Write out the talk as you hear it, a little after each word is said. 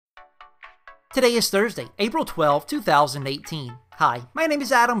Today is Thursday, April 12, 2018. Hi, my name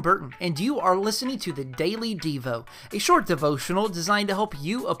is Adam Burton, and you are listening to the Daily Devo, a short devotional designed to help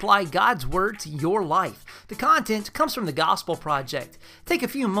you apply God's Word to your life. The content comes from the Gospel Project. Take a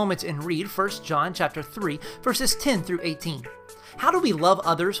few moments and read 1 John chapter 3, verses 10 through 18. How do we love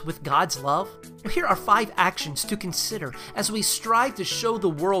others with God's love? Well, here are 5 actions to consider as we strive to show the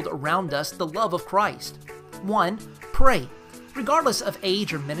world around us the love of Christ. 1. Pray. Regardless of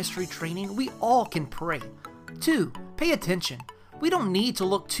age or ministry training, we all can pray. 2. Pay attention. We don't need to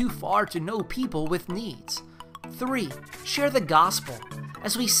look too far to know people with needs. 3. Share the gospel.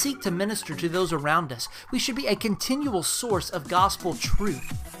 As we seek to minister to those around us, we should be a continual source of gospel truth.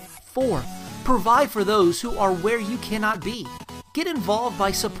 4. Provide for those who are where you cannot be. Get involved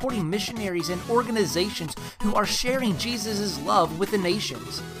by supporting missionaries and organizations who are sharing Jesus' love with the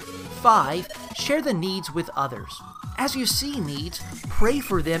nations. 5. Share the needs with others. As you see needs, pray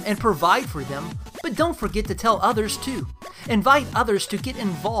for them and provide for them, but don't forget to tell others too. Invite others to get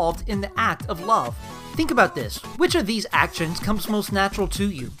involved in the act of love. Think about this. Which of these actions comes most natural to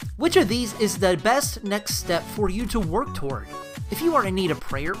you? Which of these is the best next step for you to work toward? If you are in need of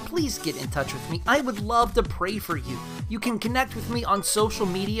prayer, please get in touch with me. I would love to pray for you. You can connect with me on social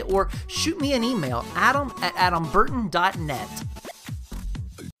media or shoot me an email, adam@adamburton.net.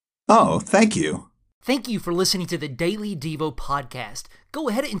 Oh, thank you. Thank you for listening to the Daily Devo podcast. Go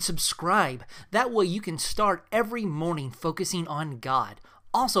ahead and subscribe. That way you can start every morning focusing on God.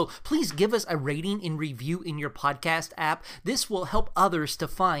 Also, please give us a rating and review in your podcast app. This will help others to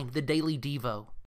find the Daily Devo.